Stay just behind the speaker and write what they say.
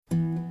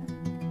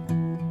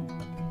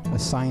A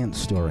science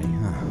story,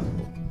 huh?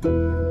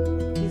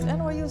 These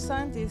NYU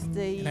scientists,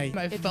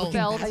 I felt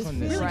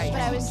really right.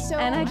 But I was so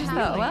And I just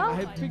thought, well, I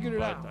had figured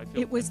it out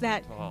It was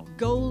that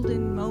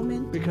golden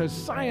moment. because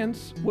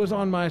science was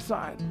on my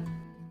side.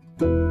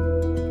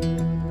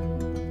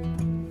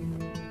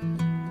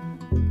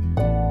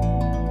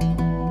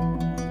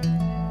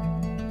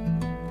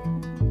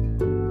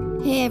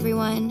 Hey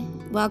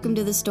everyone, welcome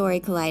to the Story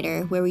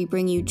Collider, where we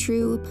bring you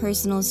true,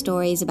 personal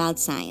stories about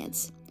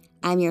science.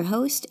 I'm your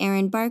host,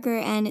 Erin Barker,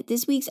 and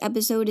this week's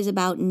episode is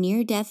about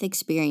near-death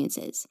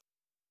experiences.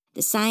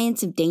 The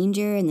science of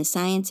danger and the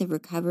science of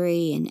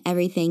recovery and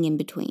everything in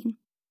between.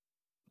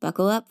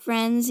 Buckle up,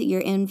 friends,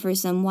 you're in for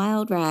some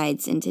wild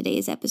rides in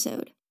today's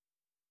episode.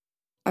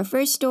 Our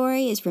first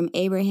story is from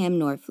Abraham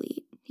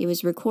Norfleet. He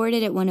was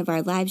recorded at one of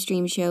our live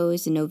stream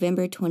shows in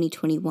November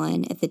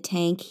 2021 at the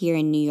Tank here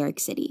in New York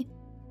City.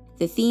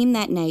 The theme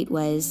that night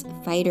was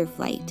fight or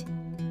flight.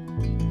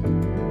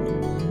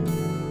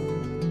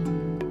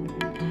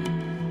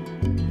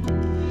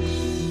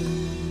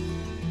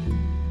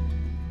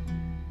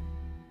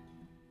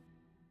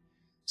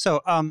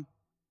 So,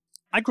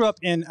 I grew up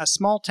in a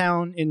small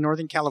town in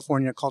Northern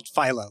California called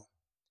Philo.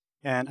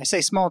 And I say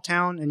small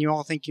town, and you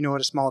all think you know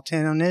what a small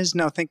town is.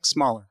 No, think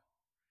smaller.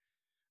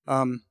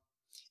 In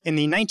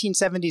the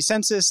 1970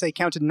 census, they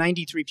counted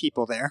 93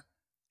 people there.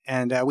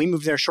 And we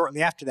moved there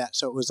shortly after that,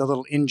 so it was a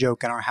little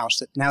in-joke in our house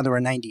that now there were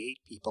 98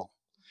 people.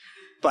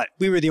 But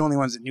we were the only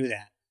ones that knew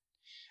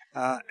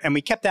that. And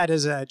we kept that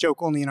as a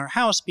joke only in our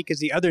house because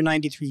the other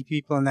 93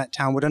 people in that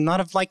town would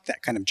not have liked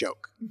that kind of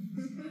joke.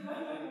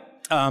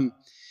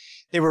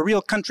 They were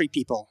real country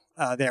people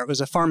there. It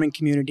was a farming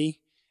community,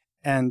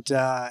 and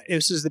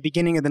this was the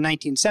beginning of the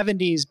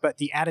 1970s, but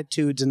the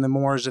attitudes and the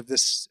mores of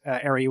this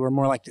area were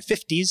more like the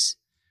 50s,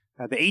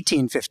 the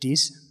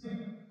 1850s.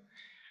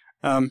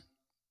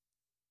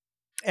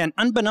 And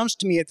unbeknownst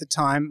to me at the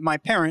time, my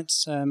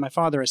parents, my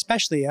father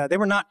especially, they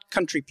were not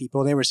country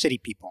people, they were city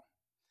people.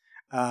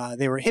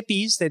 They were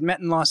hippies. They'd met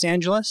in Los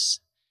Angeles,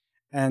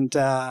 and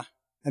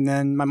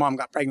then my mom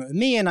got pregnant with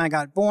me, and I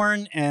got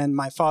born, and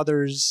my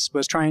father's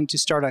was trying to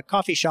start a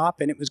coffee shop,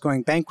 and it was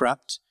going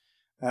bankrupt.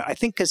 I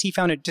think because he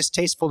found it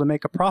distasteful to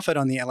make a profit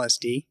on the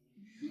LSD.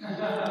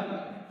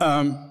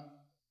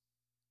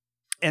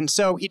 And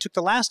so he took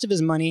the last of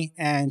his money,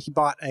 and he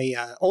bought a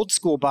old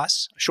school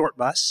bus, a short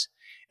bus,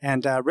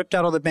 and ripped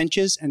out all the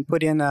benches and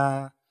put in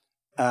a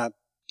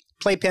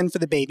playpen for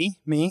the baby,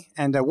 me,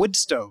 and a wood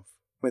stove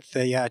with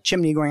the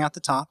chimney going out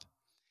the top.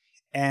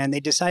 And they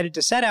decided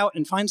to set out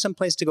and find some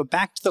place to go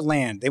back to the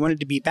land. They wanted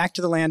to be back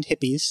to the land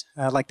hippies,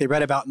 like they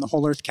read about in the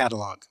Whole Earth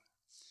catalog.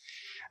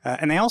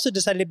 And they also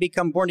decided to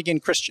become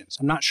born-again Christians.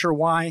 I'm not sure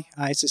why.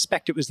 I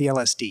suspect it was the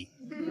LSD.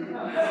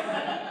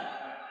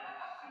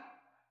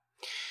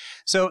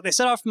 So they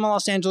set off from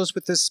Los Angeles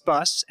with this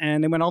bus,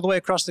 and they went all the way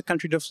across the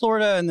country to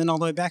Florida, and then all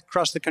the way back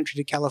across the country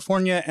to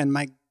California, and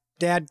my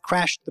dad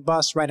crashed the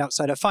bus right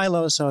outside of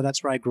Philo, so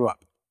that's where I grew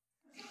up.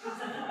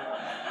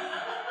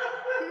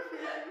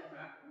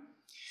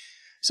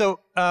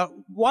 So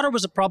water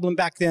was a problem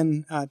back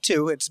then,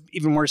 too. It's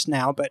even worse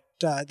now, but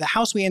the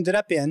house we ended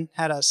up in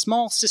had a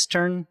small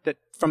cistern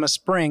from a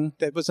spring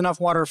that was enough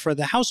water for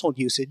the household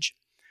usage,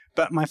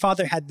 but my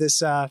father had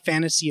this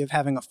fantasy of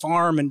having a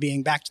farm and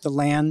being back to the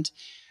land.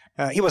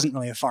 He wasn't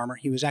really a farmer.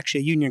 He was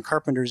actually a union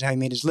carpenter is how he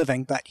made his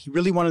living, but he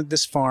really wanted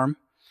this farm.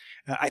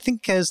 I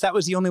think because that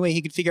was the only way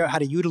he could figure out how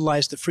to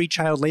utilize the free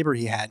child labor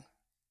he had.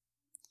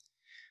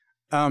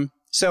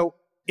 So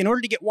in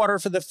order to get water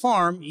for the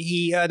farm,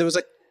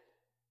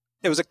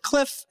 there was a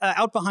cliff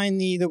out behind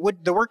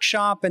the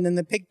workshop and then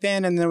the pig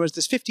pen, and there was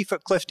this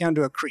 50-foot cliff down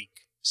to a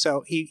creek.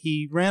 So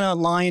he ran a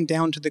line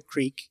down to the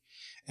creek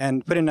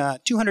and put in a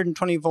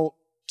 220-volt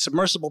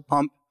submersible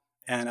pump,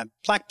 and a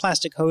black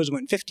plastic hose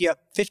went 50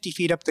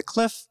 feet up the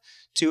cliff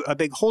to a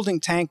big holding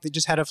tank that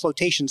just had a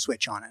flotation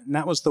switch on it. And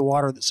that was the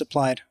water that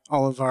supplied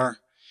all of our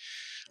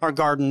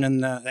garden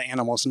and the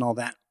animals and all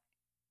that.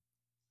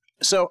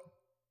 So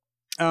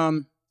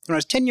when I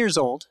was 10 years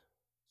old,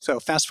 so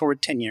fast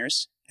forward 10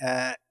 years,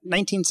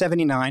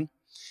 1979,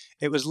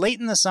 it was late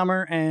in the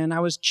summer, and I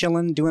was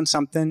chilling, doing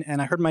something,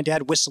 and I heard my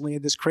dad whistle. He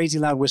had this crazy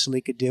loud whistle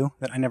he could do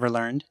that I never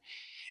learned.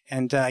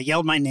 And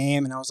yelled my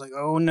name, and I was like,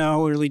 oh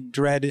no, really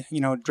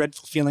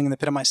dreadful feeling in the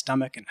pit of my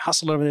stomach, and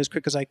hustled over there as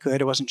quick as I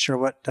could. I wasn't sure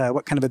what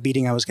kind of a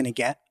beating I was going to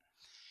get.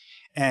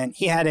 And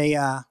he had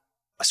a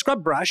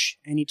scrub brush,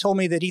 and he told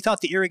me that he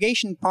thought the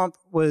irrigation pump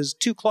was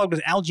too clogged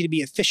with algae to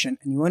be efficient,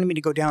 and he wanted me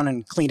to go down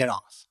and clean it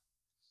off.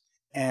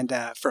 And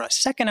for a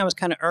second, I was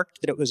kind of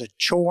irked that it was a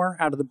chore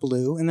out of the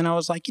blue, and then I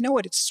was like, you know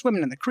what, it's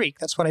swimming in the creek.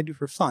 That's what I do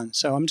for fun,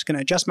 so I'm just going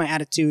to adjust my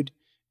attitude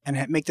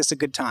and make this a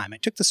good time. I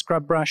took the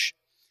scrub brush,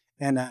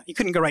 and you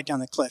couldn't go right down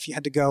the cliff. You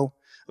had to go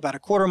about a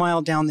quarter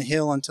mile down the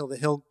hill until the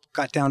hill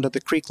got down to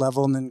the creek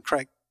level, and then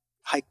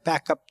hike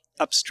back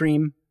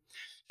upstream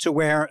to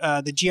where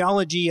the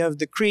geology of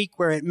the creek,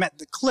 where it met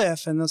the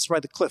cliff, and that's why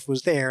the cliff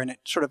was there, and it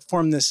sort of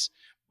formed this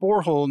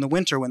borehole in the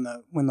winter when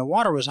the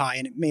water was high,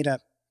 and it made a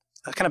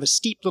kind of a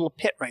steep little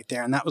pit right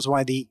there, and that was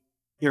why the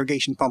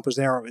irrigation pump was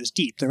there or it was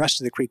deep. The rest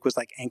of the creek was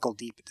like ankle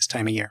deep at this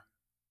time of year.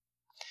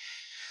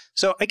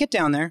 So I get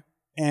down there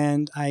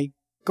and I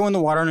go in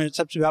the water and it's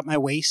up to about my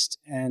waist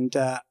and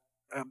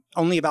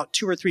only about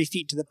 2 or 3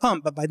 feet to the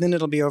pump, but by then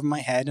it'll be over my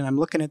head and I'm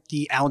looking at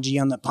the algae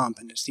on the pump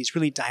and it's these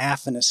really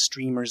diaphanous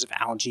streamers of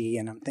algae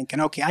and I'm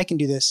thinking, okay, I can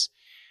do this.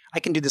 I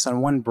can do this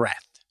on one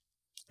breath.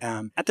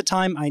 At the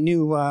time, I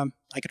knew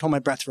I could hold my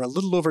breath for a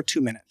little over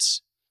 2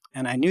 minutes.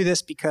 And I knew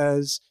this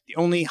because the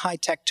only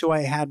high-tech toy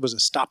I had was a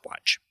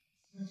stopwatch.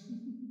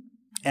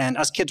 And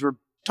us kids were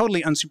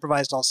totally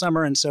unsupervised all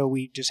summer, and so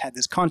we just had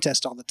this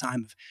contest all the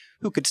time of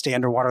who could stay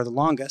underwater the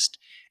longest.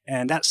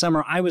 And that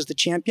summer, I was the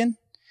champion.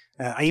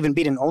 I even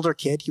beat an older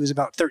kid. He was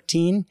about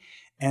 13.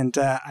 And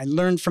I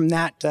learned from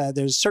that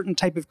there's a certain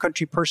type of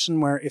country person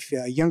where if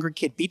a younger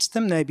kid beats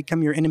them, they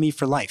become your enemy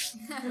for life.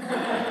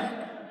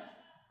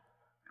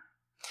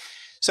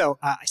 So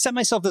I set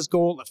myself this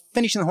goal of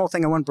finishing the whole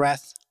thing in one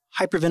breath,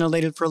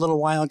 hyperventilated for a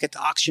little while, get the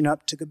oxygen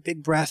up, took a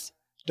big breath,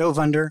 dove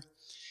under.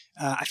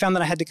 I found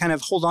that I had to kind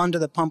of hold on to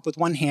the pump with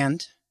one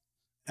hand.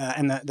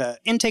 And the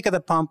intake of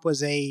the pump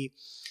was a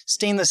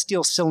stainless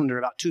steel cylinder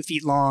about 2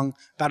 feet long,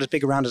 about as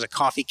big around as a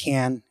coffee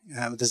can,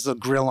 with this little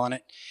grill on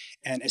it.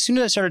 And as soon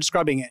as I started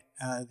scrubbing it,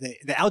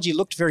 the algae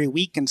looked very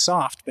weak and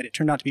soft, but it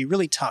turned out to be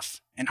really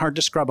tough and hard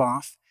to scrub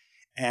off.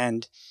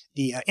 And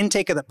the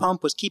intake of the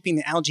pump was keeping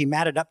the algae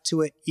matted up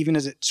to it, even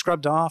as it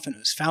scrubbed off, and it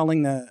was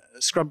fouling the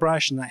scrub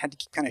brush, and I had to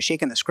keep kind of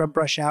shaking the scrub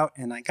brush out,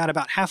 and I got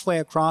about halfway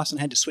across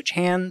and had to switch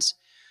hands.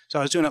 So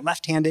I was doing it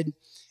left-handed,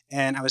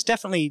 and I was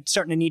definitely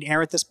starting to need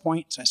air at this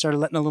point, so I started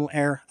letting a little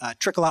air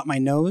trickle out my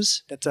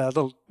nose. That's a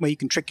little way you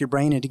can trick your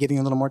brain into giving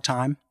you a little more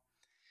time.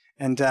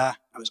 And I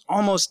was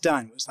almost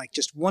done. It was like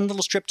just one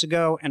little strip to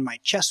go, and my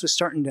chest was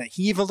starting to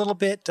heave a little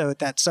bit with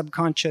that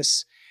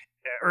subconscious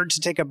urge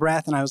to take a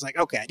breath, and I was like,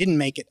 okay, I didn't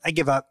make it. I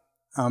give up.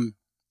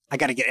 I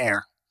got to get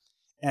air.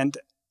 And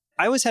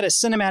I always had a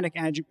cinematic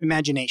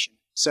imagination.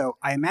 So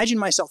I imagined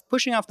myself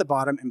pushing off the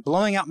bottom and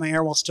blowing out my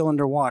air while still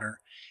underwater,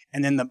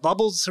 and then the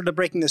bubbles sort of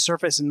breaking the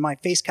surface and my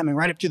face coming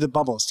right up through the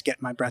bubbles to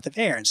get my breath of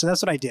air. And so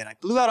that's what I did. I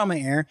blew out all my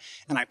air,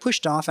 and I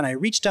pushed off, and I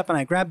reached up, and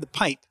I grabbed the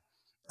pipe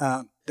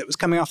that was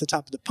coming off the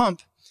top of the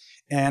pump,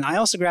 and I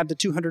also grabbed the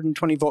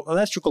 220-volt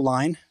electrical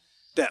line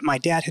that my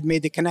dad had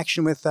made the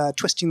connection with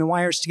twisting the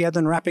wires together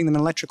and wrapping them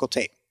in electrical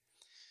tape.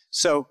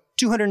 So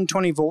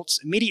 220 volts,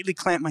 immediately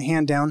clamped my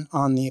hand down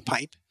on the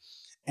pipe.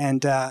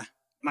 And I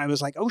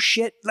was like, oh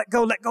shit, let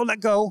go, let go,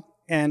 let go.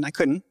 And I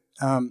couldn't.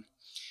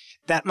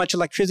 That much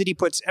electricity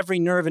puts every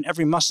nerve and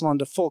every muscle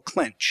into full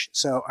clinch.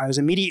 So I was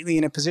immediately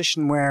in a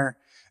position where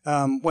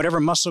whatever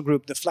muscle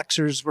group, the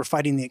flexors were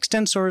fighting the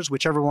extensors,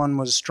 whichever one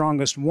was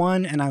strongest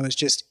won. And I was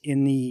just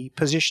in the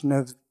position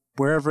of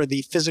wherever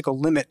the physical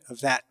limit of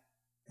that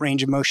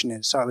range of motion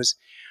is. So I was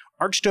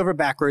arched over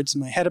backwards,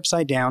 my head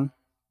upside down.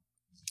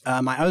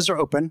 My eyes are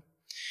open.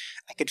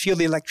 I could feel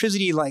the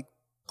electricity like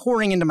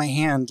pouring into my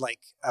hand, like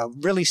a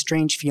really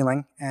strange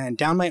feeling, and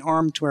down my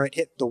arm to where it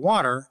hit the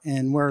water.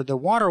 And where the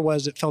water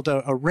was, it felt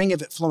a ring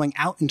of it flowing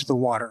out into the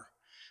water.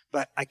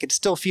 But I could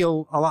still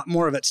feel a lot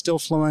more of it still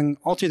flowing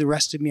all through the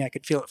rest of me. I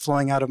could feel it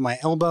flowing out of my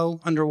elbow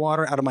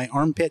underwater, out of my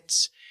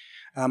armpits.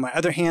 My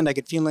other hand, I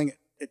could feel it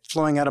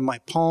flowing out of my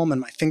palm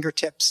and my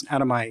fingertips,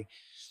 out of my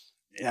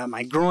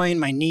groin,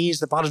 my knees,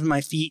 the bottom of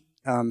my feet.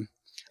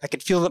 I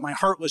could feel that my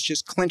heart was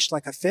just clenched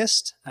like a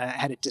fist. I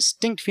had a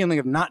distinct feeling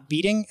of not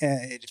beating.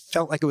 It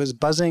felt like it was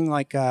buzzing,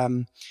 like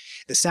the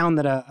sound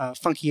that a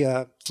funky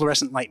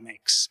fluorescent light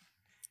makes,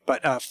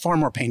 but far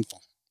more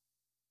painful.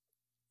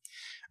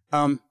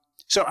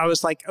 So I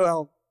was like,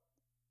 well,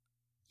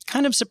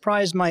 kind of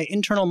surprised my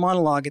internal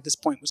monologue at this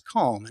point was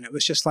calm. And it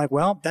was just like,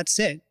 well, that's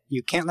it.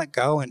 You can't let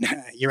go, and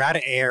you're out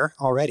of air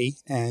already.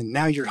 And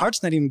now your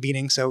heart's not even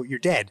beating, so you're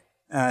dead.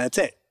 That's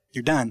it.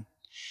 You're done.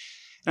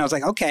 And I was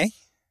like, okay.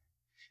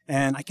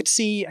 And I could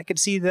see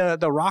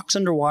the rocks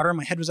underwater.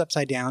 My head was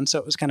upside down, so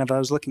it was kind of, I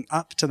was looking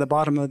up to the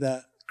bottom of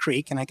the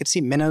creek, and I could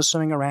see minnows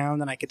swimming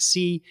around, and I could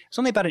see, it was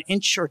only about an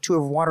inch or two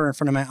of water in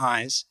front of my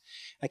eyes.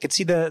 I could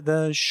see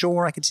the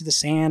shore, I could see the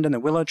sand and the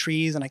willow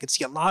trees, and I could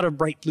see a lot of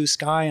bright blue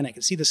sky, and I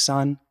could see the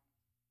sun.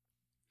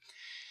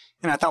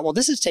 And I thought, well,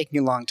 this is taking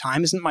a long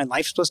time. Isn't my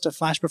life supposed to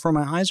flash before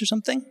my eyes or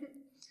something?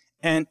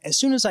 And as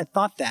soon as I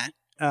thought that,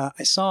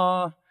 I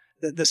saw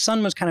that the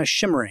sun was kind of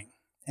shimmering,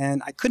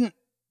 and I couldn't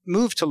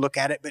move to look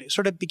at it, but it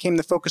sort of became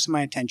the focus of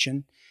my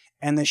attention.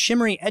 And the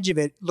shimmery edge of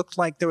it looked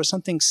like there was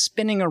something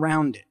spinning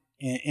around it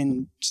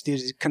in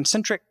these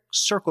concentric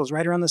circles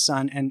right around the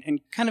sun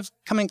and kind of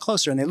coming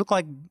closer. And they looked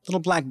like little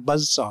black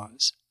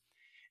buzzsaws.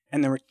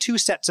 And there were two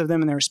sets of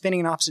them, and they were spinning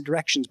in opposite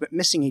directions, but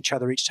missing each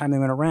other each time they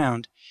went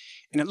around.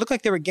 And it looked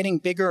like they were getting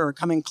bigger or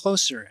coming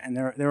closer. And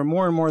there were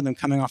more and more of them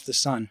coming off the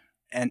sun.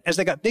 And as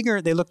they got bigger,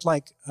 they looked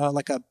like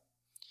a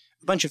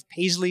bunch of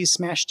paisleys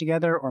smashed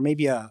together, or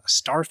maybe a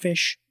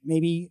starfish,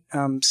 maybe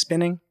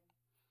spinning.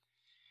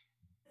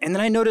 And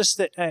then I noticed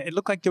that it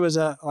looked like there was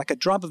a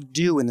drop of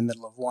dew in the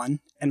middle of one,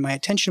 and my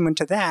attention went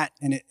to that,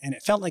 and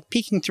it felt like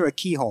peeking through a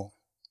keyhole.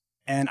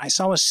 And I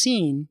saw a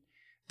scene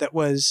that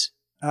was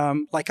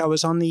like I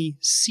was on the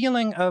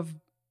ceiling of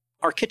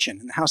our kitchen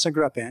in the house I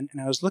grew up in,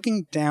 and I was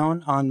looking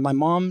down on my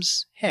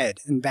mom's head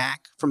and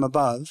back from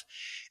above,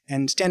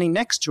 and standing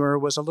next to her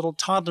was a little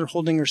toddler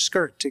holding her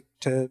skirt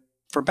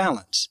for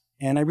balance.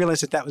 And I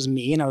realized that was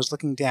me, and I was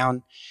looking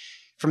down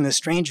from this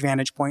strange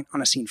vantage point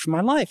on a scene from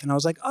my life. And I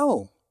was like,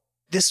 oh,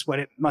 this is what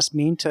it must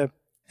mean to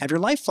have your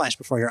life flash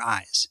before your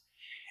eyes.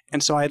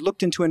 And so I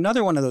looked into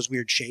another one of those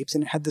weird shapes,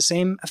 and it had the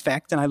same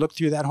effect. And I looked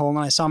through that hole, and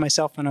I saw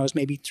myself when I was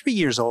maybe 3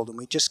 years old, and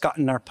we'd just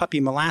gotten our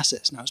puppy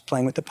Molasses, and I was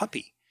playing with the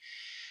puppy.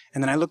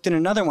 And then I looked in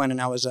another one, and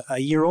I was a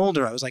year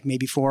older. I was like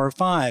maybe 4 or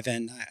 5,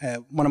 and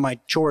one of my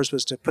chores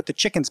was to put the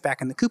chickens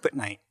back in the coop at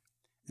night.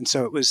 And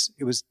so it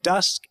was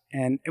dusk,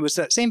 and it was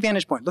that same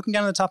vantage point, looking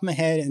down at the top of my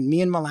head, and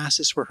me and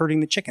Molasses were herding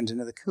the chickens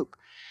into the coop.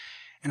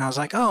 And I was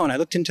like, oh, and I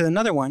looked into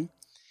another one,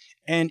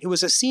 and it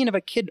was a scene of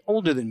a kid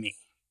older than me.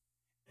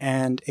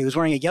 And he was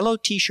wearing a yellow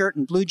T-shirt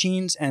and blue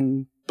jeans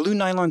and blue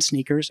nylon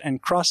sneakers and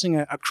crossing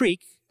a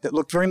creek that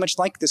looked very much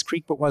like this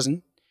creek but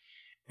wasn't,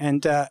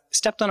 and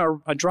stepped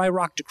on a dry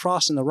rock to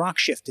cross, and the rock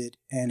shifted,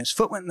 and his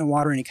foot went in the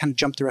water, and he kind of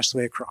jumped the rest of the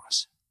way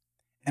across.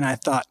 And I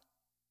thought,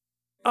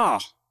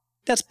 oh,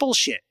 that's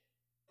bullshit.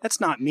 That's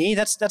not me.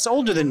 That's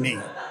older than me.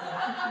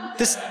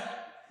 This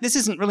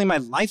isn't really my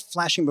life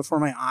flashing before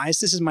my eyes.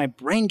 This is my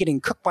brain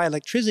getting cooked by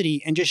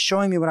electricity and just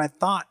showing me what I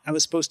thought I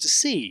was supposed to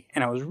see.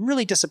 And I was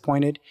really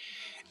disappointed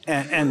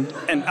and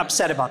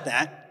upset about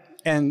that.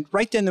 And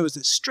right then there was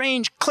this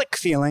strange click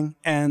feeling,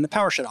 and the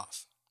power shut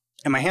off.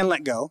 And my hand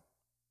let go.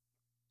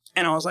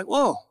 And I was like,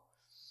 whoa,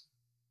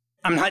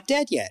 I'm not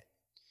dead yet.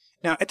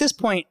 Now, at this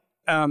point,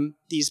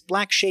 these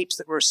black shapes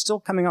that were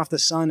still coming off the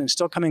sun and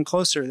still coming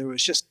closer, there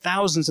was just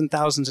thousands and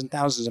thousands and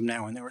thousands of them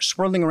now, and they were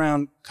swirling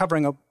around,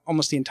 covering up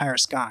almost the entire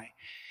sky.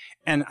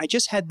 And I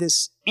just had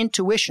this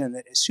intuition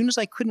that as soon as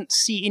I couldn't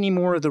see any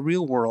more of the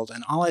real world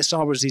and all I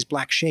saw was these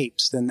black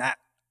shapes, then that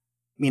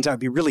means I would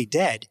be really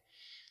dead.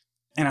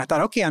 And I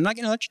thought, okay, I'm not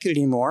getting electrocuted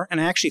anymore.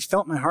 And I actually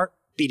felt my heart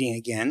beating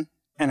again.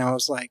 And I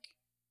was like,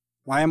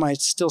 why am I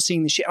still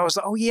seeing the shape? I was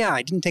like, oh yeah,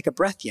 I didn't take a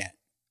breath yet.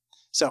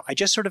 So I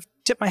just sort of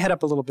tipped my head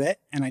up a little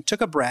bit, and I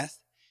took a breath.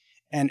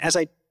 And as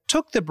I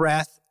took the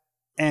breath,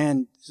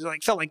 and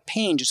felt like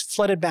pain just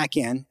flooded back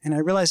in, and I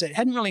realized it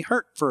hadn't really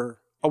hurt for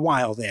a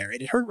while there. It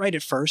had hurt right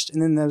at first,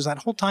 and then there was that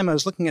whole time I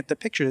was looking at the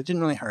picture that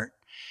didn't really hurt.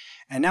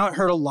 And now it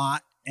hurt a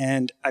lot,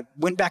 and I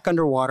went back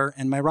underwater,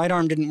 and my right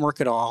arm didn't work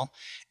at all,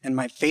 and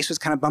my face was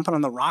kind of bumping on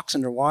the rocks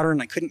underwater,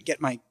 and I couldn't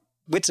get my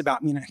wits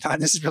about me, and I thought,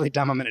 this is really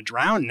dumb. I'm going to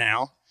drown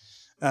now.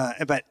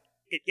 But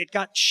it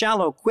got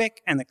shallow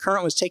quick, and the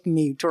current was taking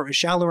me toward it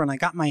shallower, and I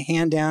got my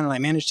hand down, and I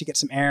managed to get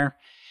some air.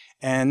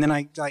 And then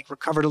I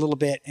recovered a little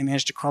bit and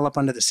managed to crawl up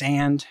under the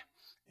sand.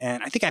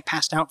 And I think I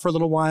passed out for a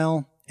little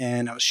while,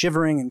 and I was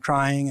shivering and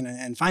crying,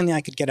 and finally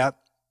I could get up.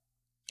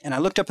 And I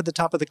looked up at the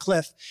top of the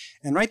cliff,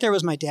 and right there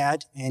was my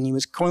dad, and he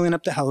was coiling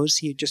up the hose.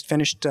 He had just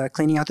finished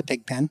cleaning out the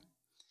pig pen.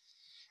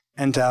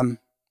 And I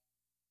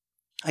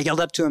yelled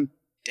up to him,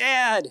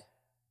 "Dad!"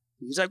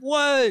 He's like,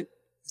 "What?" I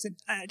said,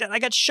 I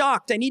got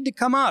shocked. I need to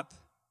come up.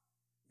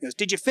 He goes,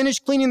 "Did you finish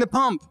cleaning the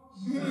pump?"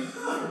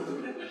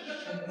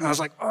 And I was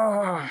like,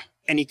 oh.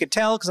 And he could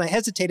tell because I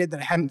hesitated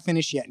that I hadn't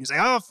finished yet. And he's like,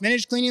 "Oh,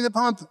 finish cleaning the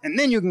pump, and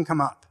then you can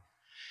come up."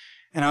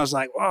 And I was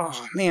like,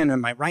 oh, man.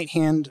 And my right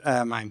hand,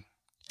 my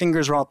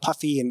fingers were all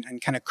puffy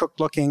and kind of cooked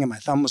looking, and my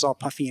thumb was all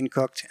puffy and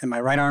cooked, and my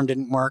right arm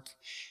didn't work.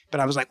 But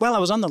I was like, well, I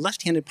was on the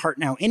left-handed part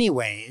now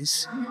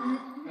anyways. And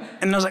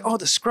then I was like, oh,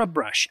 the scrub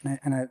brush.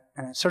 And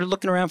I started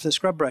looking around for the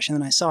scrub brush, and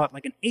then I saw it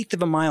like an eighth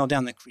of a mile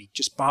down the creek,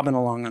 just bobbing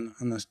along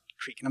on the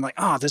creek. And I'm like,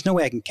 oh, there's no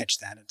way I can catch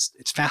that.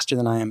 It's faster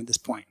than I am at this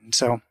point. And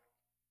so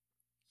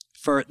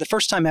for the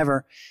first time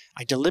ever,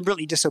 I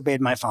deliberately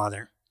disobeyed my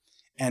father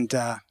and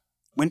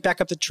went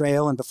back up the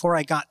trail. And before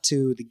I got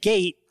to the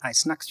gate, I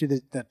snuck through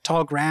the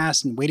tall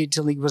grass and waited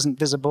till he wasn't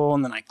visible.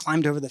 And then I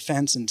climbed over the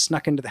fence and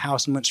snuck into the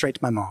house and went straight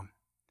to my mom.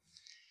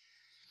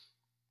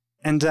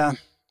 And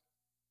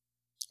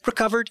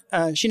recovered.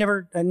 I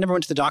never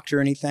went to the doctor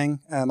or anything.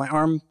 My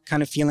arm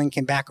kind of feeling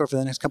came back over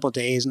the next couple of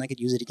days, and I could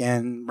use it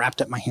again.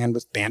 Wrapped up my hand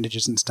with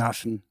bandages and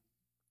stuff and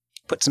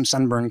put some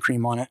sunburn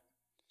cream on it.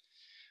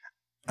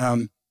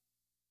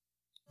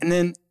 And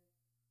then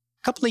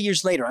a couple of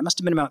years later, I must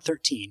have been about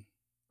 13.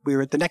 We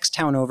were at the next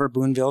town over,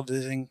 Boonville,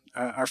 visiting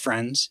our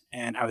friends,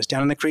 and I was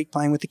down in the creek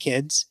playing with the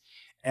kids,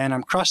 and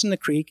I'm crossing the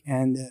creek,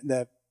 and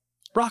the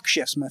rock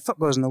shifts, my foot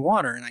goes in the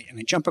water, and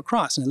I jump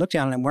across, and I look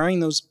down, and I'm wearing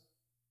those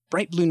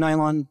bright blue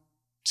nylon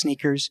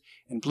sneakers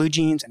and blue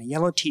jeans and a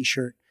yellow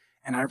T-shirt,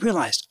 and I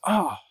realized,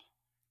 oh,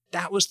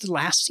 that was the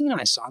last scene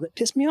I saw that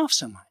pissed me off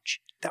so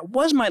much. That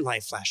was my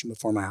life flashing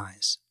before my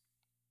eyes.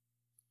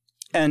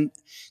 And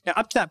now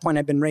up to that point,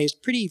 I'd been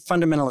raised pretty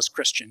fundamentalist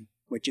Christian,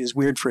 which is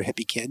weird for a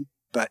hippie kid,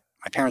 but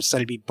my parents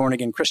decided to be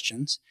born-again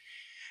Christians.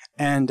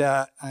 And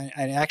I'd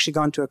actually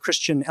gone to a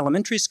Christian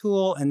elementary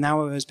school, and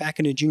now I was back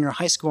into junior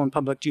high school and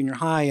public junior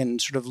high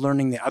and sort of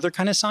learning the other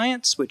kind of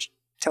science, which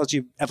tells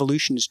you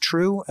evolution is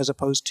true, as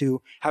opposed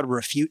to how to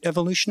refute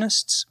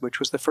evolutionists, which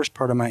was the first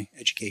part of my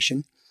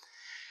education.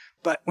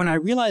 But when I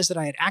realized that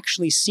I had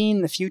actually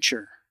seen the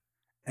future,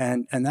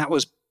 and that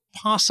was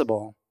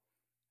possible,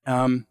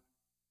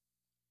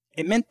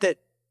 it meant that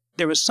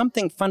there was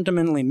something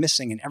fundamentally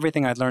missing in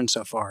everything I'd learned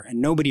so far,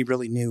 and nobody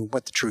really knew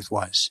what the truth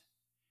was.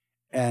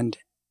 And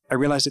I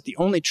realized that the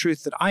only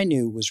truth that I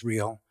knew was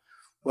real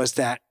was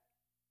that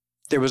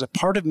there was a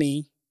part of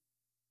me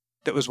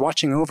that was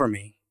watching over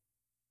me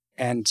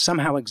and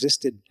somehow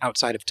existed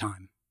outside of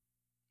time.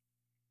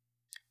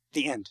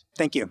 The end.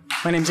 Thank you.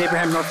 My name's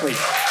Abraham Norfleet.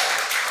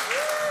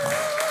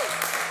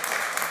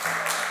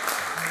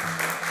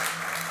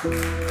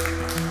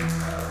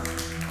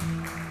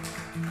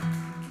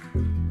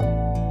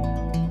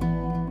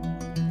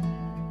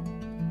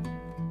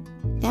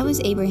 That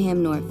was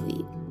Abraham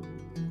Norfleet.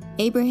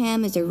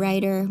 Abraham is a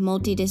writer,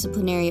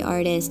 multidisciplinary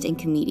artist, and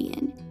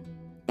comedian.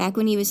 Back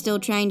when he was still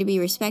trying to be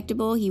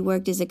respectable, he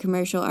worked as a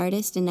commercial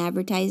artist in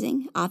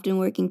advertising, often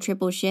working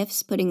triple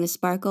shifts, putting the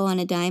sparkle on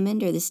a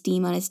diamond or the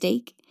steam on a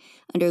steak,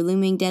 under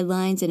looming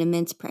deadlines and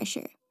immense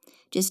pressure,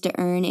 just to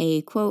earn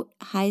a, quote,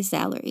 high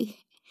salary.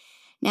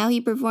 Now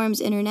he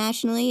performs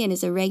internationally and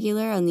is a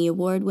regular on the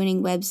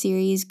award-winning web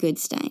series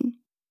Goodstein.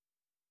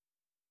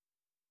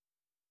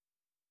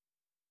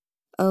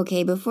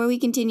 Okay, before we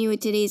continue with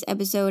today's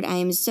episode, I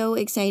am so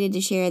excited to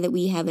share that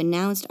we have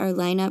announced our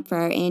lineup for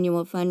our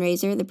annual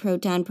fundraiser, the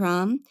Proton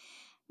Prom,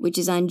 which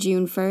is on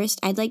June 1st.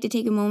 I'd like to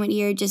take a moment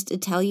here just to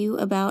tell you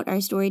about our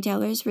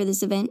storytellers for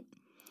this event.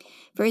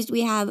 First,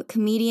 we have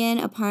comedian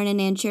Aparna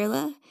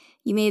Nancherla.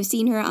 You may have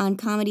seen her on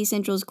Comedy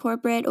Central's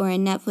Corporate or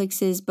in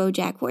Netflix's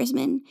BoJack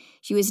Horseman.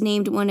 She was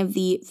named one of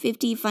the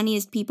 50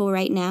 funniest people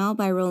right now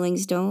by Rolling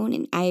Stone,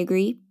 and I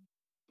agree.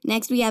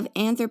 Next, we have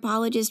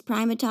anthropologist,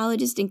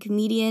 primatologist, and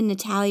comedian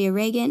Natalia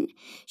Reagan.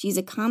 She's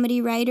a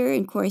comedy writer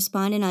and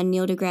correspondent on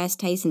Neil deGrasse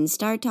Tyson's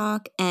Star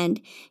Talk,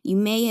 and you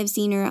may have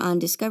seen her on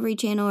Discovery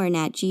Channel or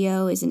Nat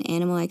Geo as an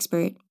animal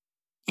expert.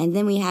 And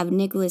then we have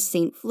Nicholas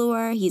St.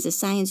 Fleur. He's a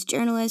science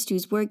journalist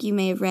whose work you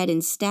may have read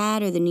in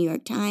Stat or the New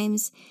York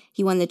Times.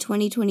 He won the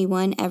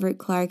 2021 Everett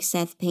Clark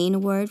Seth Payne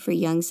Award for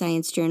Young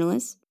Science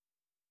Journalists.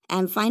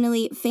 And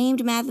finally,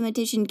 famed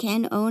mathematician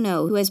Ken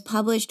Ono, who has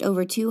published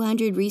over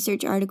 200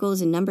 research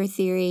articles in number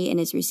theory and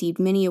has received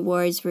many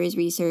awards for his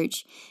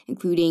research,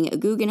 including a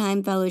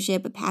Guggenheim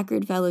Fellowship, a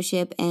Packard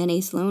Fellowship, and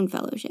a Sloan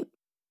Fellowship.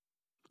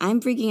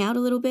 I'm freaking out a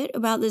little bit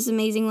about this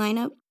amazing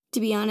lineup. To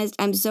be honest,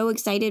 I'm so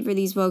excited for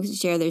these folks to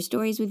share their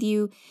stories with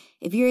you.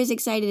 If you're as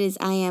excited as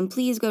I am,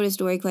 please go to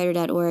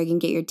storycollider.org and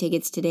get your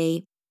tickets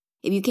today.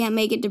 If you can't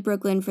make it to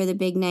Brooklyn for the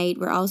big night,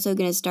 we're also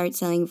going to start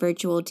selling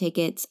virtual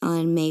tickets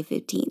on May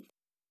 15th.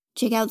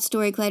 Check out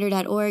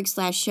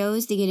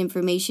storycollider.org/shows to get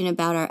information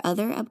about our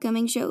other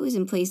upcoming shows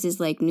in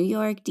places like New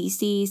York,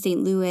 DC,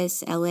 St.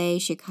 Louis, LA,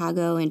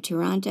 Chicago, and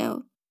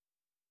Toronto.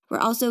 We're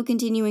also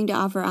continuing to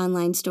offer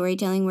online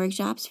storytelling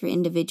workshops for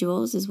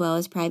individuals as well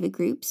as private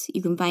groups.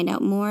 You can find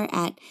out more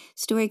at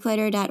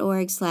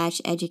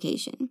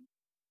storycollider.org/education.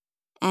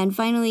 And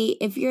finally,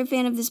 if you're a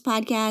fan of this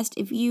podcast,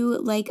 if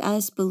you, like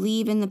us,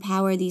 believe in the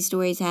power these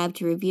stories have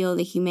to reveal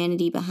the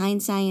humanity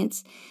behind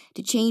science,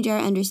 to change our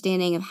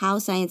understanding of how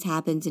science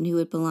happens and who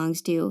it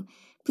belongs to,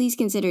 please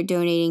consider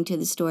donating to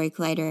the Story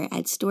Collider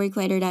at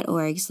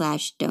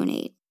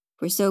storycollider.org/donate.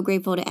 We're so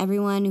grateful to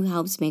everyone who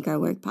helps make our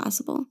work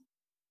possible.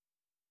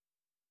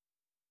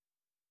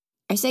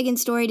 Our second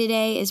story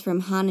today is from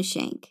Hannah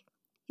Shank.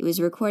 It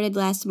was recorded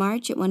last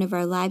March at one of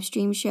our live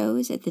stream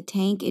shows at the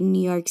Tank in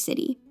New York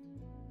City.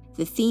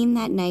 The theme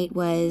that night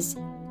was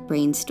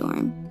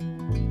Brainstorm.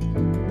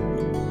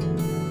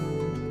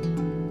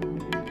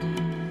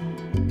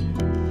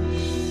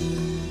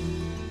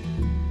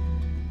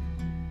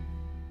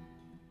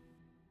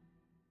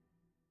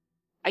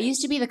 I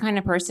used to be the kind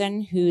of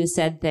person who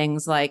said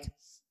things like,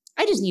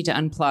 I just need to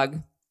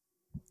unplug.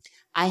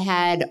 I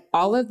had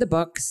all of the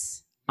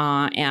books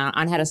on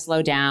how to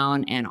slow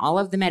down and all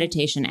of the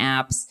meditation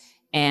apps,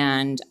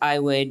 and I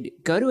would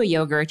go to a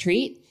yoga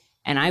retreat,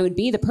 and I would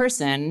be the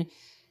person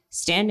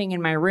standing in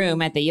my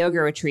room at the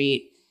yoga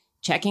retreat,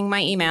 checking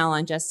my email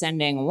and just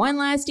sending one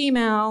last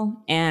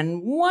email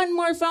and one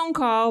more phone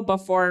call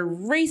before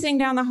racing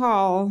down the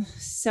hall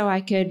so I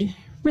could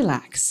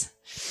relax.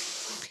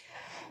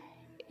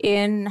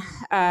 In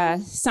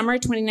summer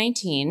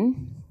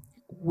 2019,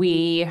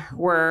 we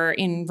were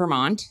in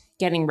Vermont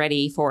getting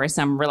ready for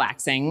some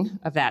relaxing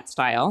of that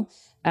style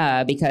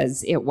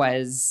because it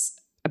was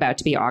about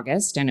to be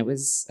August and it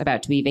was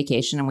about to be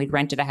vacation, and we'd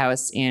rented a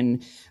house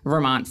in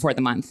Vermont for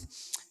the month.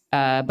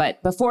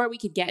 But before we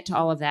could get to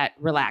all of that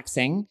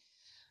relaxing,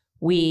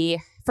 we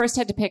first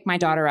had to pick my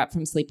daughter up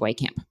from sleepaway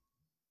camp.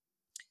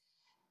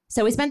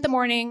 So we spent the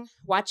morning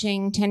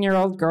watching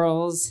 10-year-old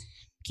girls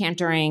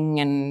cantering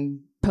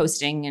and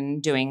posting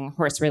and doing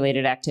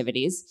horse-related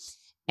activities.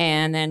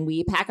 And then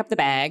we pack up the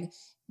bag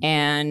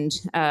and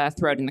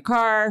throw it in the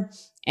car.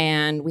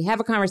 And we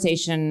have a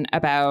conversation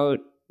about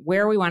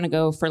where we want to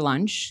go for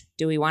lunch.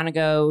 Do we want to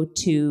go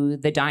to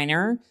the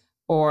diner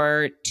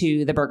or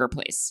to the burger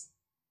place?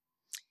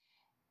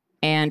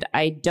 And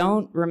I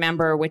don't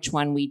remember which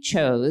one we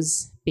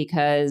chose,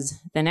 because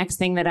the next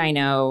thing that I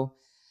know,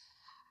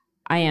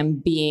 I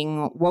am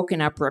being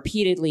woken up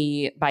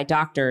repeatedly by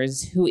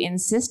doctors who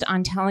insist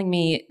on telling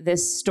me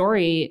this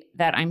story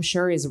that I'm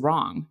sure is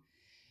wrong.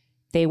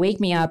 They wake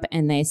me up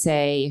and they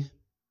say,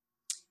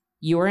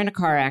 you were in a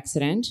car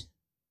accident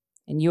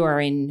and you are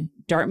in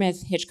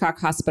Dartmouth Hitchcock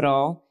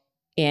Hospital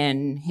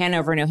in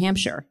Hanover, New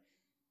Hampshire.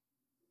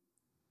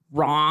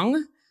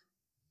 Wrong.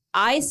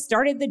 I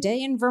started the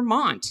day in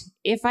Vermont.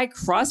 If I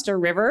crossed a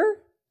river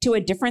to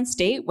a different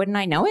state, wouldn't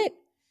I know it?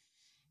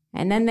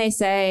 And then they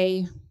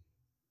say,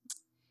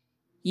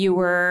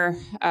 there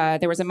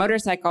was a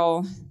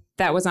motorcycle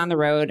that was on the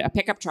road, a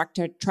pickup truck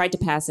tried to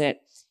pass it,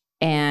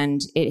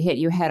 and it hit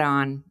you head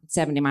on,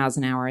 70 miles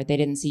an hour. They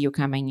didn't see you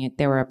coming.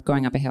 They were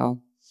going up a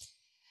hill.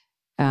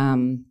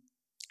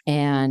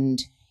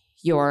 And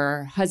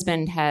your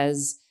husband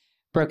has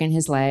broken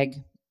his leg.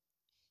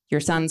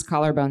 Your son's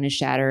collarbone is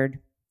shattered.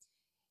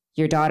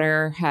 Your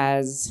daughter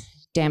has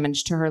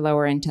damage to her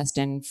lower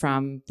intestine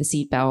from the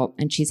seatbelt,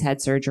 and she's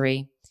had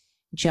surgery.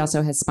 She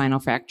also has spinal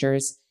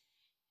fractures.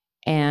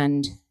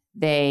 And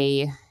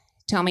they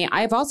tell me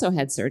I've also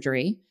had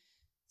surgery.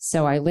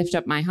 So I lift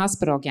up my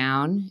hospital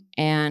gown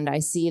and I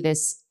see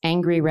this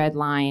angry red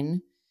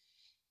line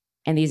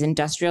and these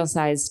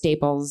industrial-sized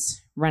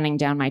staples running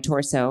down my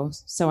torso.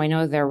 So I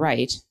know they're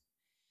right.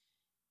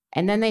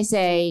 And then they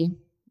say,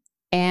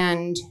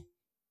 and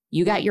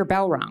you got your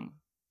bell rung.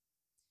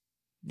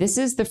 This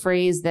is the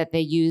phrase that they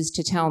use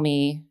to tell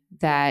me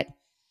that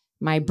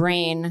my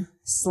brain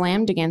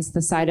slammed against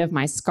the side of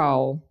my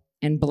skull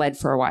and bled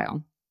for a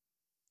while.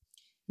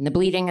 And the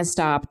bleeding has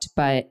stopped,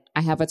 but I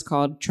have what's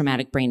called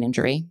traumatic brain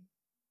injury.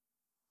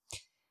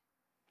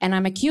 And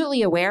I'm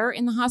acutely aware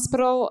in the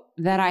hospital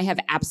that I have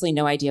absolutely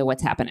no idea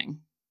what's happening.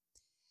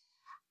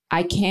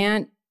 I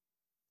can't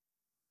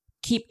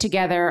keep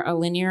together a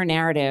linear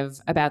narrative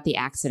about the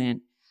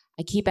accident.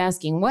 I keep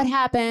asking what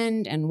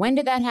happened and when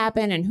did that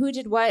happen and who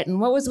did what and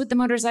what was with the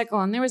motorcycle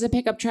and there was a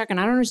pickup truck and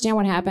I don't understand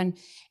what happened.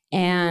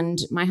 And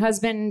my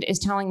husband is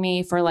telling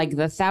me for like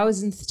the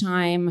 1,000th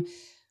time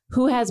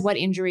who has what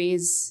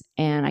injuries,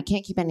 and I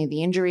can't keep any of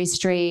the injuries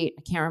straight.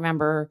 I can't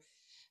remember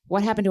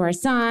what happened to our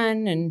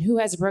son and who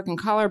has a broken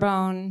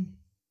collarbone.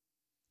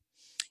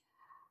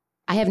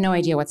 I have no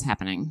idea what's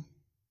happening.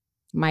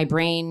 My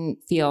brain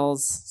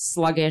feels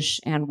sluggish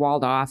and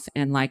walled off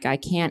and like I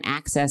can't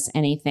access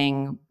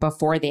anything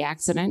before the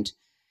accident.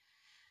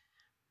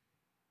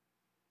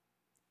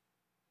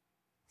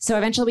 So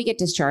eventually we get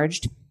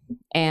discharged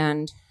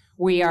and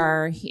we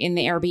are in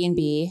the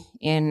Airbnb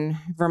in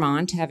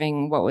Vermont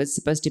having what was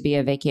supposed to be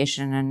a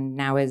vacation and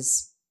now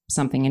is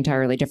something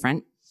entirely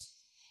different.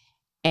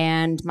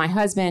 And my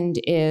husband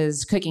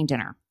is cooking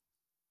dinner.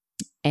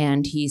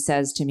 And he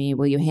says to me,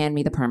 will you hand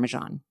me the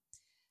Parmesan?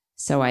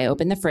 So I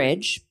open the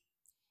fridge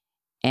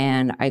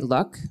and I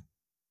look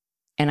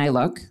and I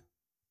look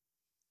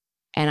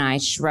and I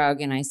shrug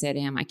and I say to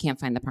him, I can't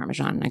find the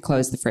Parmesan. And I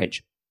close the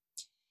fridge.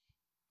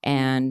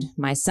 And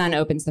my son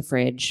opens the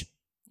fridge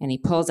and he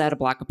pulls out a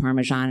block of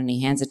Parmesan and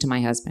he hands it to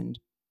my husband.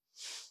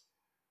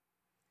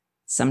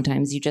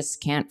 Sometimes you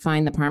just can't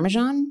find the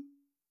Parmesan.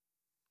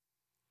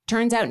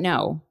 Turns out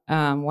no.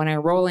 When I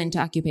roll into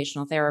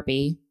occupational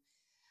therapy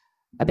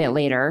a bit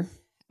later,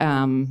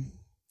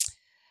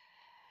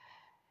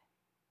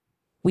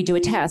 we do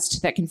a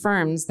test that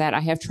confirms that I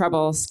have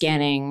trouble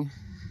scanning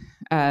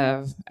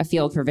a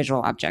field for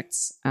visual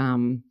objects.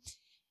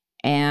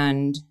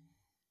 And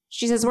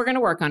she says, we're going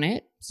to work on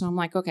it. So I'm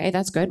like, okay,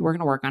 that's good. We're going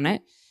to work on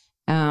it.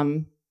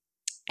 And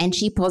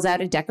she pulls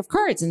out a deck of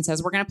cards and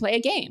says, we're going to play a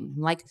game.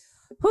 I'm like,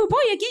 oh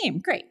boy, a game.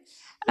 Great.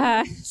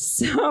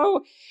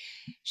 So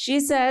she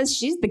says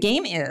the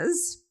game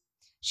is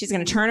she's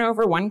going to turn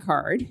over one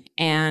card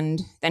and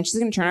then she's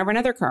going to turn over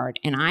another card.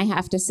 And I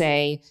have to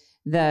say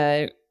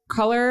the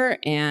color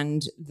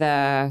and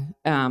the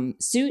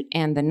suit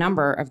and the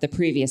number of the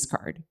previous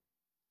card.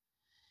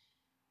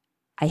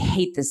 I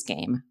hate this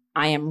game.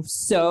 I am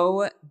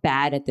so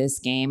bad at this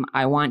game.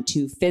 I want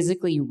to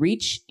physically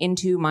reach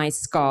into my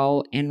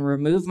skull and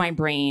remove my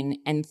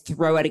brain and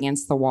throw it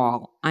against the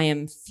wall. I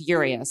am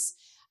furious.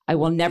 I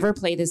will never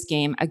play this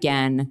game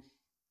again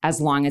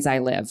as long as I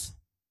live.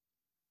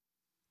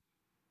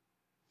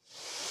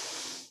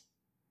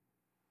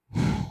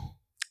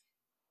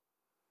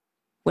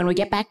 When we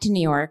get back to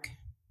New York,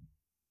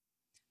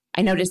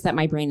 I noticed that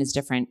my brain is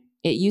different.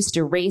 It used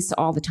to race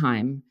all the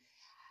time,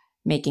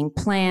 making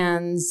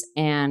plans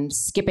and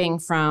skipping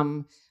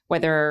from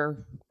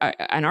whether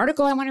an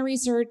article I want to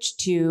research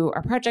to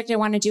a project I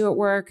want to do at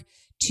work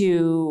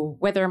to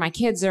whether my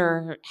kids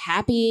are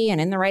happy and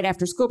in the right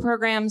after school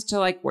programs to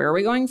like, where are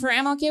we going for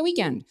MLK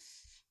weekend?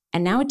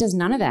 And now it does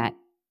none of that.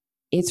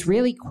 It's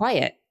really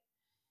quiet,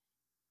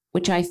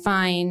 which I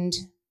find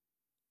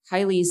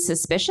highly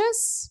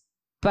suspicious,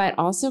 but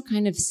also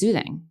kind of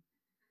soothing.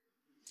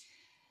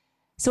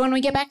 So when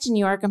we get back to New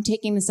York, I'm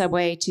taking the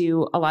subway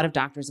to a lot of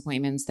doctor's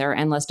appointments. There are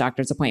endless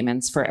doctor's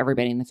appointments for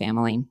everybody in the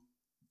family.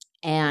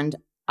 And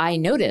I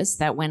notice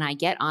that when I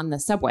get on the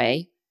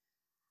subway,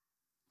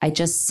 I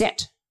just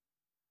sit.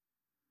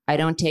 I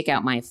don't take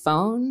out my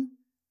phone.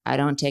 I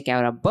don't take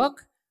out a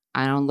book.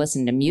 I don't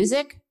listen to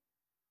music.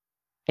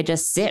 I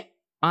just sit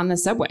on the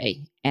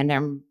subway and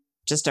I'm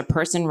just a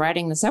person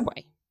riding the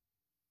subway.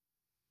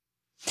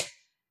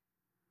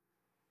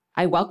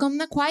 I welcome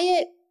the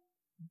quiet,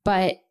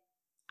 but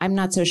I'm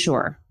not so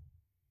sure.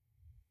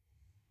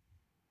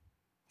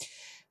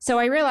 So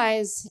I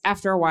realize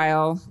after a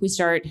while, we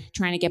start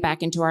trying to get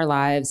back into our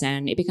lives,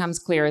 and it becomes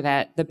clear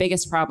that the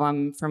biggest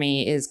problem for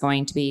me is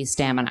going to be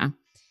stamina.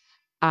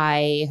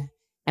 I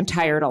am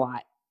tired a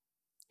lot,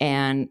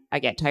 and I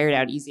get tired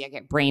out easy. I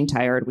get brain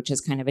tired, which is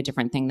kind of a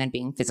different thing than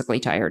being physically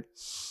tired.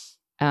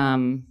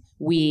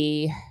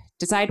 We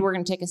decide we're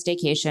going to take a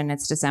staycation.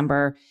 It's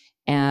December.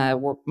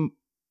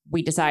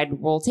 We decide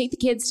we'll take the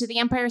kids to the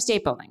Empire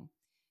State Building.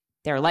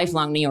 They're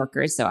lifelong New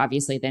Yorkers, so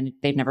obviously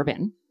they've never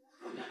been.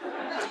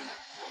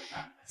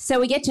 So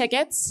we get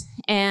tickets,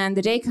 and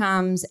the day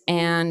comes,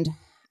 and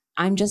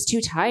I'm just too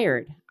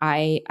tired.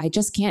 I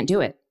just can't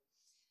do it.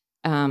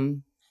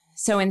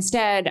 So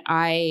instead,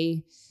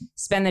 I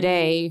spend the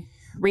day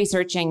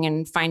researching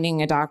and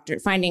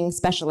finding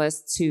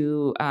specialists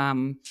who,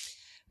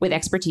 with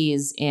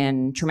expertise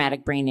in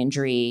traumatic brain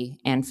injury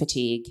and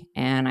fatigue.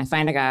 And I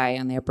find a guy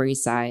on the Upper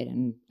East Side,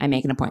 and I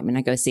make an appointment.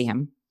 I go see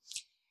him.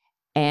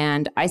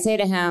 And I say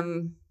to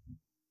him,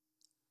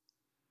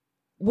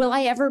 will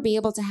I ever be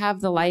able to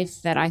have the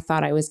life that I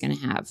thought I was going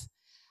to have?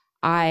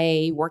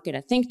 I work at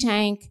a think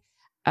tank.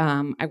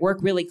 I work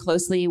really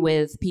closely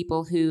with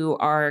people who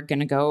are going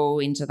to go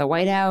into the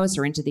White House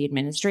or into the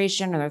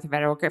administration or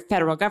the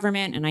federal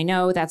government. And I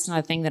know that's not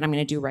a thing that I'm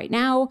going to do right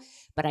now,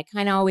 but I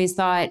kind of always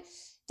thought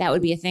that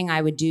would be a thing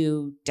I would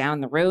do down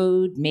the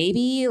road,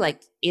 maybe.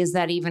 Like, is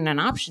that even an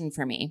option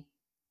for me?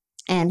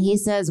 And he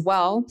says,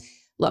 well,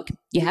 look,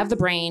 you have the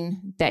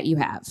brain that you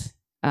have,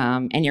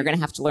 and you're going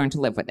to have to learn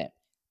to live with it.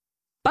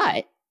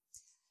 But,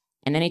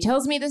 and then he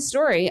tells me this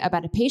story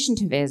about a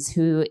patient of his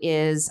who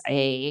is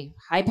a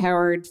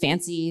high-powered,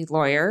 fancy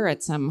lawyer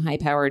at some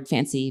high-powered,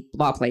 fancy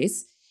law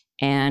place,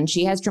 and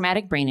she has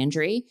traumatic brain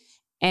injury,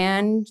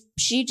 and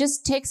she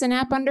just takes a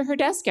nap under her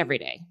desk every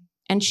day,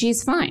 and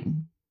she's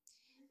fine.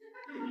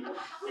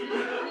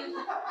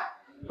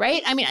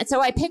 Right? I mean,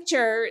 so I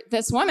picture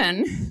this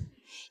woman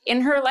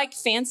in her like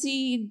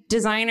fancy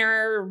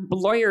designer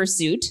lawyer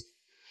suit,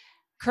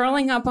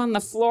 curling up on the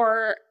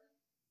floor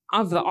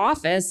of the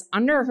office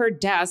under her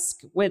desk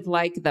with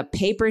like the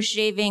paper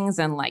shavings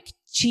and like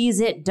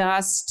Cheez-It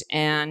dust.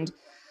 And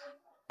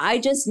I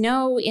just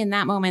know in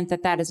that moment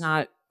that that is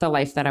not the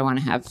life that I want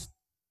to have.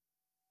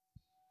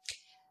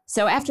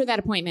 So after that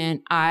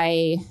appointment,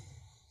 I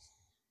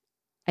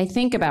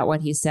think about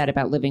what he said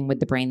about living with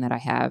the brain that I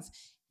have,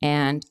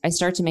 and I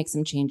start to make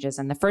some changes.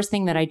 And the first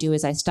thing that I do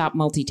is I stop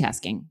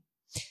multitasking.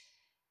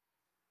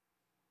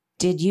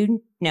 Did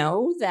you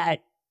know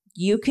that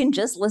you can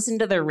just listen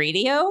to the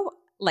radio?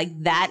 Like,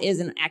 that is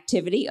an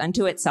activity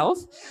unto itself.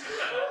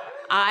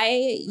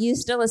 I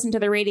used to listen to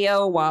the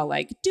radio while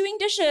like doing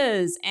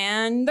dishes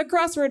and the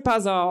crossword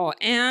puzzle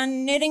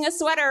and knitting a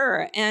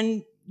sweater.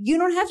 And you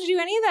don't have to do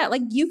any of that.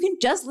 Like, you can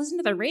just listen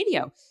to the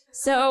radio.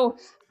 So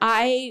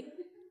I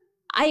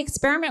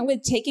experiment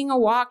with taking a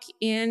walk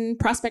in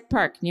Prospect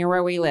Park near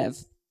where we live.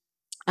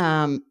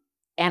 And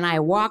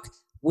I walk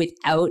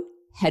without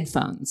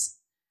headphones.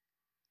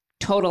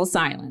 Total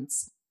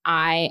silence.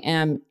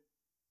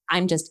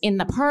 I'm just in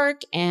the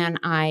park, and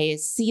I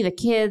see the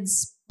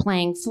kids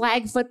playing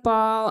flag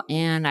football,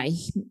 and I'm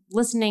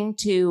listening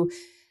to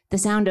the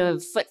sound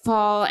of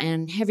footfall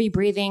and heavy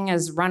breathing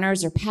as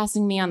runners are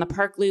passing me on the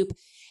park loop.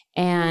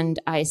 And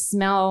I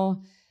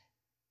smell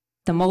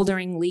the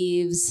moldering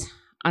leaves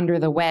under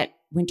the wet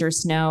winter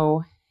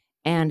snow,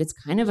 and it's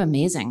kind of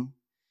amazing.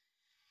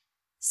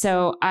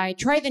 So I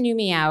try the new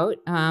me out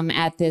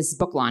at this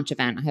book launch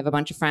event. I have a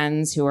bunch of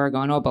friends who are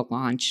going to a book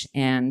launch,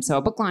 and so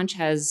a book launch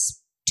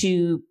has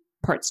two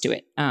parts to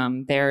it.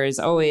 There's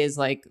always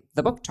like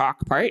the book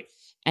talk part,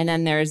 and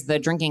then there's the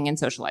drinking and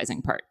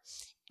socializing part.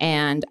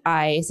 And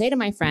I say to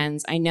my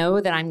friends, I know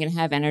that I'm going to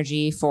have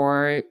energy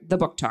for the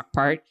book talk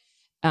part,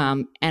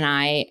 and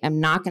I am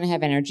not going to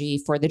have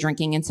energy for the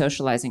drinking and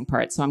socializing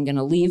part, so I'm going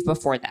to leave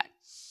before that.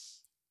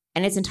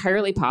 And it's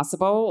entirely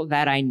possible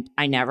that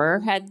I never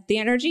had the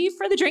energy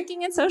for the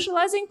drinking and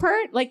socializing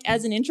part. Like,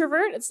 as an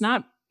introvert, it's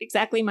not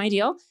exactly my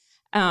deal.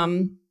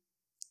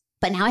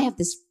 But now I have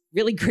this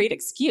really great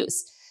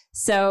excuse.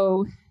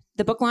 So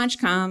the book launch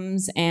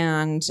comes,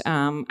 and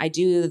I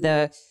do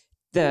the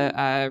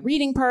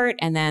reading part,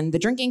 and then the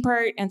drinking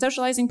part and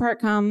socializing part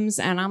comes,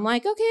 and I'm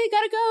like, okay,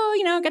 gotta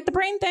go, get the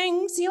brain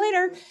thing, see you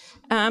later.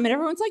 And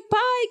everyone's like,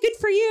 bye, good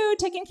for you,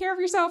 taking care of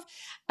yourself.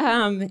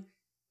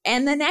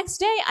 And the next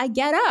day I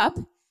get up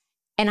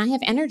and I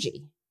have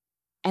energy.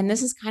 And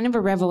this is kind of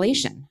a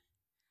revelation.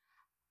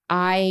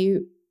 I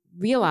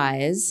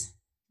realize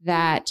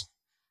that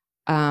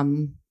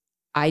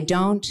I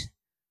don't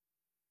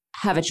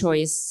have a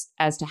choice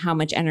as to how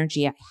much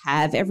energy I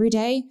have every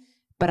day,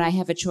 but I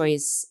have a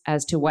choice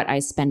as to what I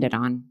spend it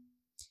on.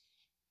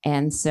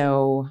 And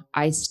so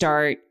I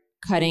start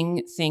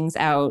cutting things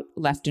out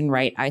left and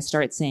right. I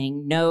start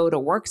saying no to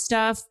work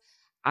stuff.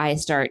 I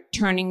start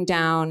turning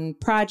down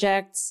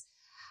projects.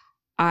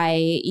 I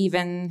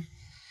even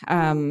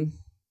end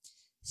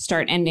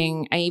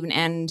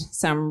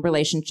some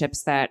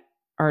relationships that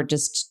are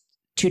just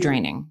too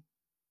draining.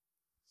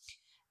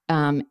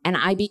 And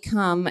I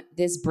become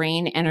this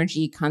brain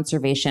energy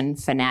conservation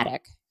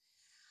fanatic.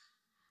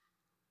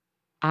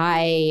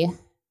 I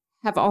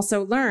have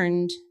also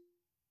learned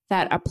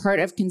that a part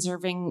of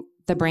conserving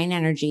the brain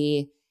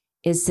energy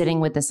is sitting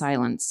with the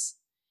silence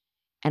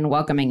and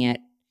welcoming it.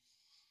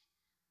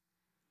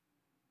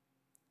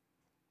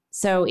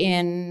 So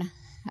in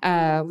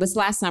this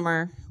last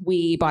summer,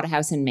 we bought a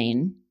house in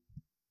Maine.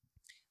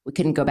 We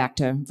couldn't go back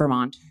to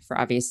Vermont for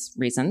obvious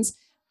reasons,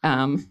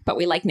 but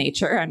we like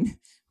nature and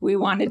we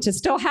wanted to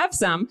still have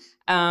some.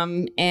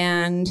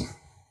 And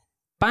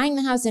buying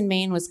the house in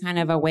Maine was kind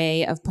of a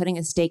way of putting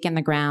a stake in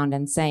the ground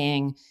and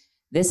saying,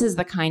 this is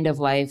the kind of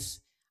life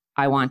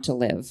I want to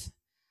live.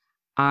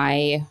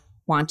 I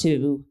want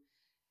to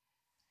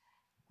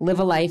live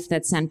a life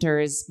that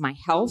centers my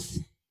health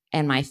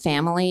and my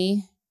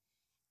family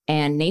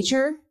and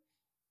nature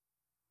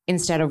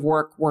instead of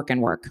work,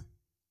 and work.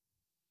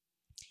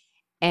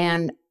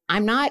 And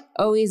I'm not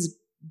always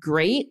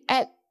great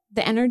at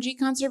the energy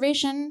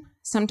conservation.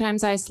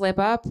 Sometimes I slip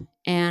up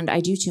and I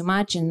do too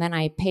much, and then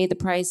I pay the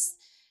price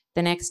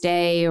the next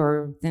day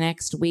or the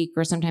next week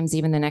or sometimes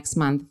even the next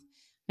month.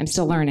 I'm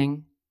still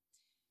learning.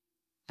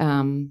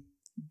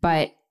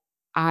 But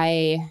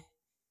I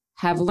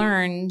have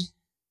learned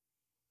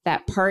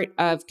that part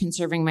of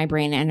conserving my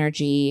brain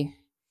energy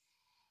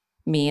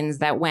means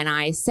that when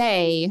I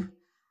say,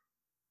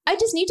 I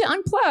just need to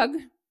unplug,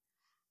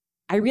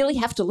 I really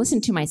have to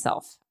listen to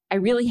myself. I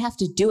really have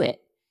to do it.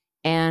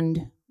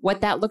 And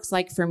what that looks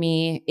like for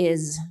me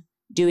is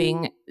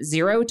doing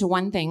 0 to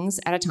 1 things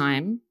at a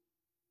time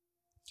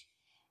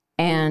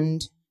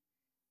and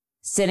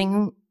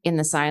sitting in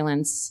the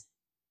silence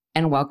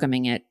and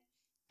welcoming it.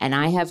 And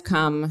I have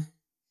come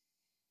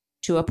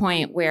to a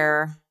point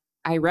where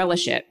I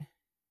relish it.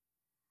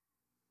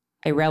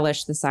 I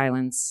relish the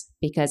silence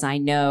because I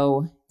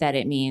know that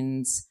it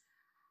means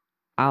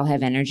I'll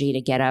have energy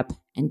to get up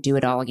and do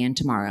it all again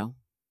tomorrow.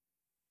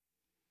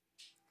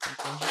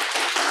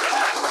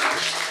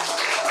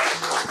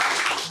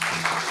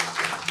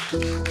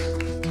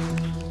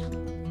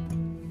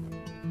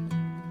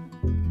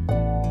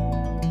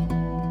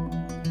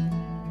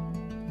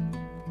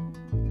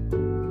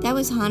 That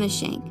was Hannah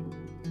Schenk.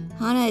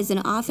 Hannah is an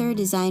author,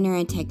 designer,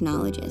 and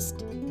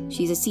technologist.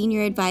 She's a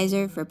senior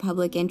advisor for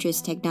public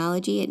interest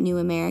technology at New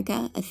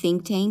America, a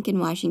think tank in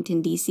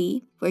Washington,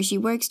 D.C., where she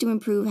works to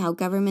improve how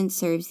government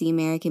serves the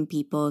American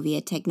people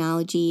via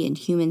technology and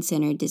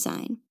human-centered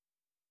design.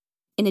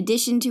 In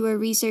addition to her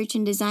research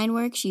and design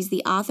work, she's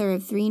the author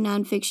of 3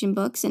 nonfiction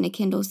books and a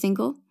Kindle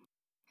single.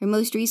 Her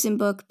most recent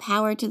book,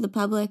 Power to the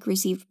Public,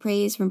 received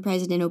praise from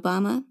President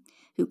Obama,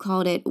 who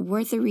called it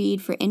worth a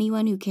read for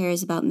anyone who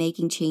cares about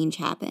making change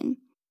happen.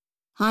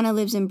 Hannah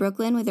lives in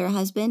Brooklyn with her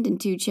husband and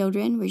 2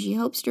 children, where she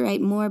hopes to write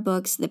more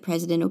books that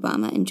President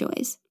Obama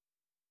enjoys.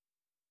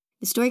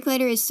 The Story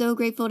Collider is so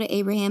grateful to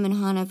Abraham and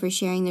Hannah for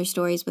sharing their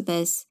stories with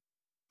us.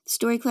 The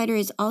Story Collider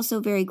is also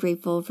very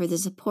grateful for the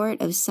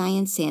support of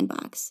Science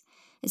Sandbox,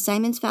 a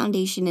Simons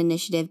Foundation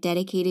initiative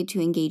dedicated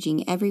to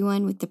engaging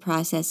everyone with the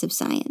process of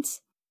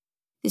science.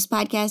 This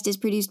podcast is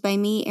produced by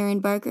me, Erin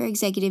Barker,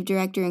 Executive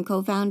Director and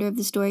co-founder of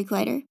The Story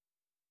Collider,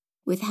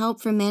 with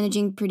help from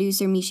Managing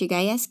Producer Misha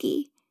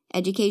Gajewski,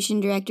 Education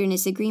Director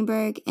Nissa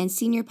Greenberg, and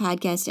Senior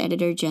Podcast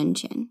Editor Jen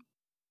Chen.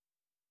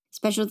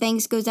 Special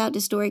thanks goes out to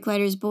Story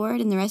Collider's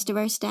board and the rest of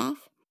our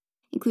staff,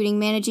 including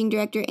Managing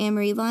Director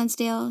Anne-Marie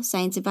Lonsdale,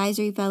 Science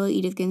Advisory Fellow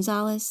Edith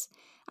Gonzalez,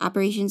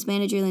 Operations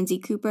Manager Lindsay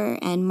Cooper,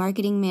 and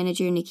Marketing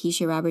Manager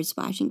Nikisha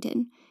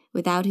Roberts-Washington,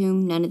 without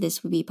whom none of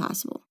this would be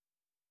possible.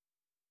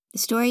 The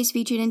stories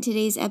featured in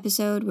today's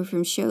episode were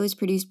from shows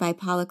produced by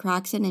Paula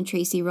Croxon and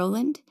Tracy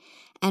Rowland,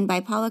 and by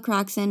Paula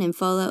Croxon and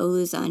Fola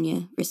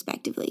Oluzanya,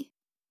 respectively.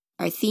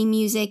 Our theme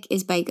music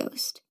is by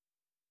Ghost.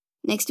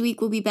 Next week,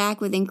 we'll be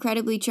back with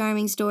incredibly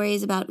charming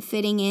stories about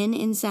fitting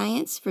in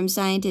science from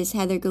scientists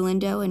Heather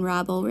Galindo and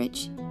Rob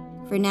Ulrich.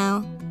 For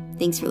now,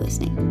 thanks for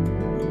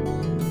listening.